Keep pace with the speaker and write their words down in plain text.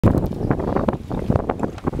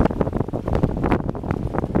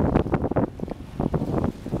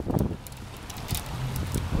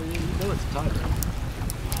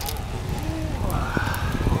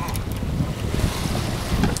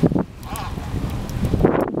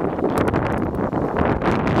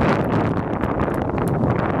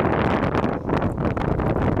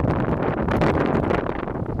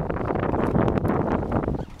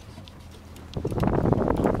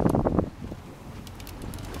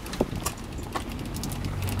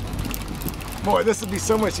Boy, this would be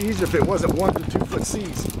so much easier if it wasn't 1 to 2 foot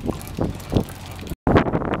seas.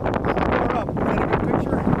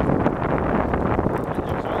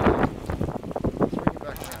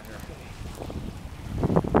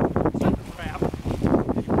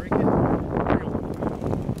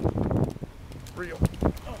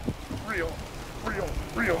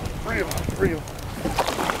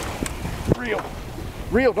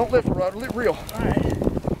 Reel, don't lift the rod, reel. All right.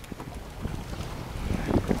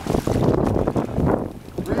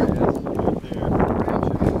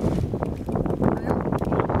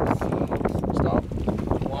 Stop.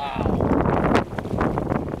 Wow.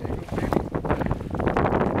 There you go, baby.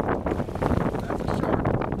 That's a shark.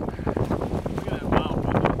 Look at that mouth.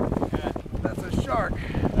 Yeah. That's a shark.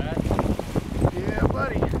 Yeah,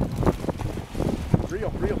 buddy.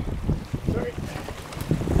 Reel. Sorry.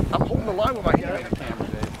 I'm holding the line with my hand.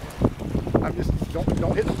 I'm just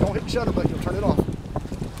don't hit the shutter button. You'll turn it off. I'm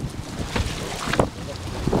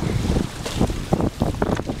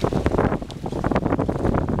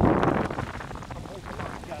holding the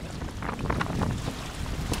line. Got it.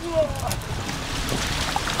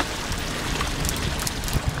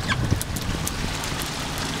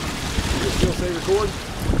 You still say record?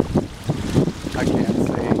 I can't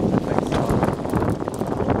say. I think so.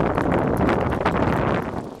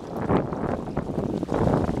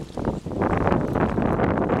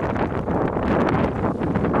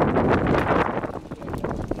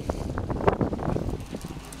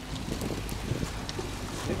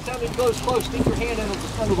 Anytime it goes close, stick your hand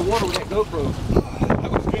under the water with that GoPro. I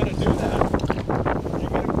was going to do that. You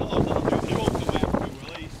get it close, I'll do. He won't come after me,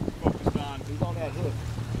 will he? He's focused on. He's on that hook.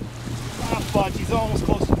 Ah, fudge, he's almost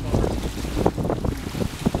close to the motor.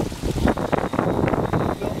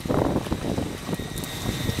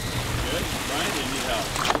 Good? Brian, do you need help?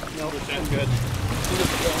 No, That's good.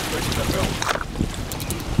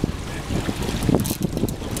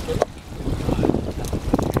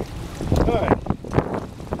 All right.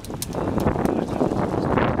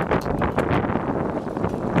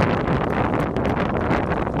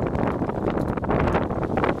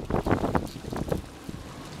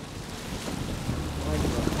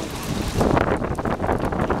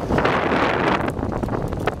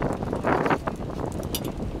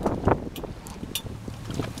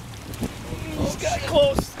 He's got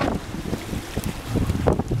close.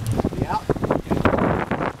 Yeah.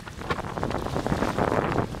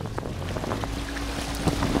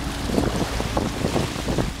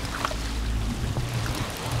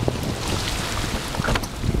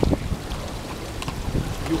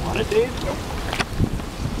 You want it, Dave?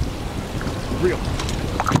 Reel.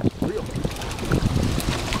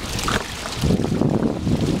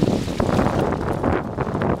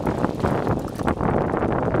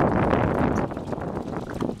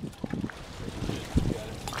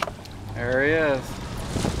 There he is.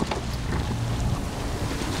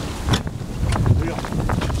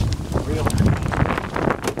 Reel.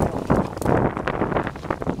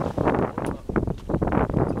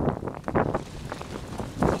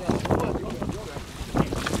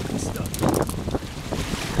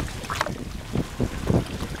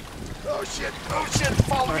 Oh shit,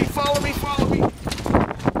 follow me.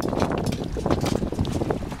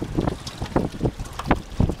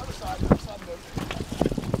 Other side of the boat.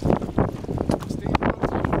 Stay in the boat.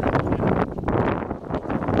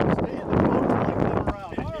 Stay in the boat and come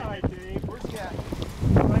around. All right, Dave. Where's he at?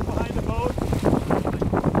 Right behind the boat.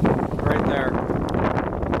 Right there.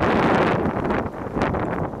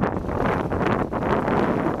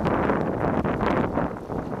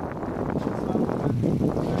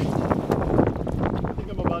 I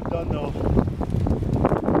think I'm about done, though.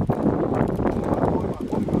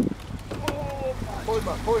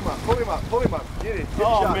 Pull him up. Get it. Get the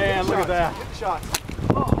Oh, shot, man, get the look at shots, that. Get the shots.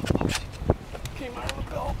 Oh, came out of the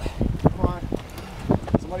belt. Come on.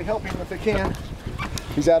 Somebody help him if they can.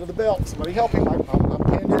 He's out of the belt. Somebody help him. I'm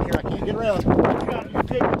pinned in here. I can't get around. You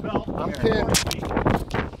take the belt. I'm pinned.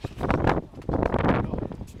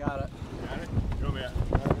 Got it. Got it? Go, man.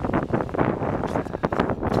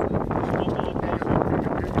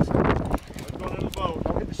 Let's go into the boat.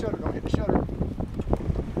 Don't hit the shutter.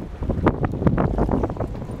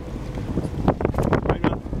 Right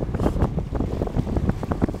on.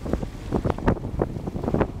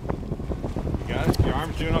 You got it? Your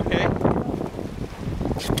arm's doing okay?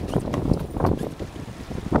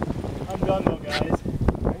 I'm done though, guys.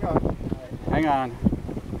 Hang on. Hang on.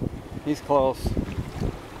 He's close.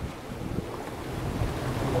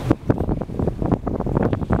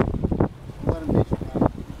 Let him beat you. Do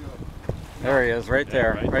it. There he is, right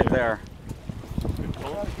there, right right there. there. Good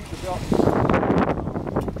pull. Try to keep the belt.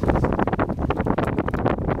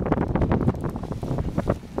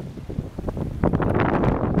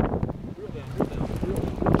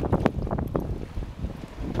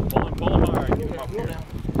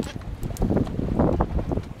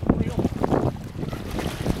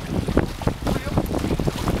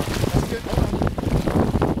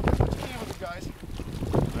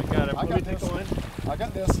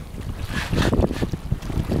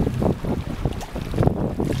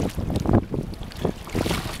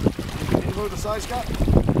 lower the side, Scott?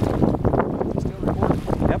 Still recording?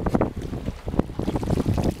 Yep.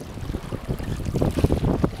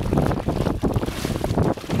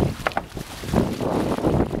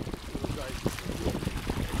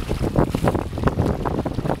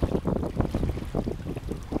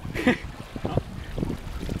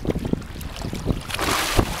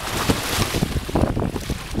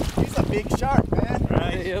 He's a big shark, man.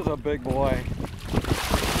 Right. He is a big boy.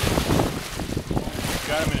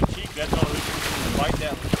 Got him in the cheek. That's all we can bite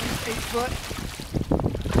that. He's 8 foot.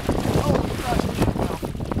 Oh gosh, look at him now.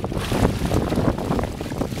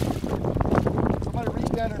 Somebody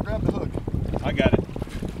reach down and grab the hook. I got it.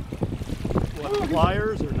 What,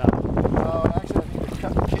 pliers or not? Actually, I need to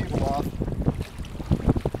cut the cable off.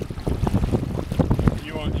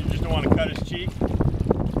 You just don't want to cut his cheek?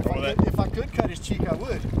 Or will that, If I could cut his cheek, I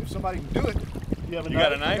would. If somebody can do it. You have a You knife?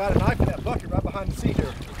 got a knife? I got a knife in that bucket right behind the seat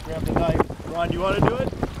here. Grab the knife. Ron, you want to do it?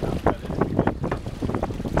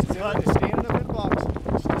 It's standing up in the box.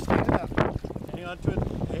 It's still standing up. Hang on to it.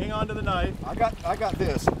 Hang on to the knife. I got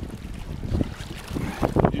this.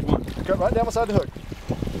 you want, Cut right down beside the hook.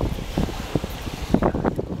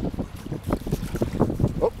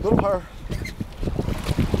 Oh, little higher.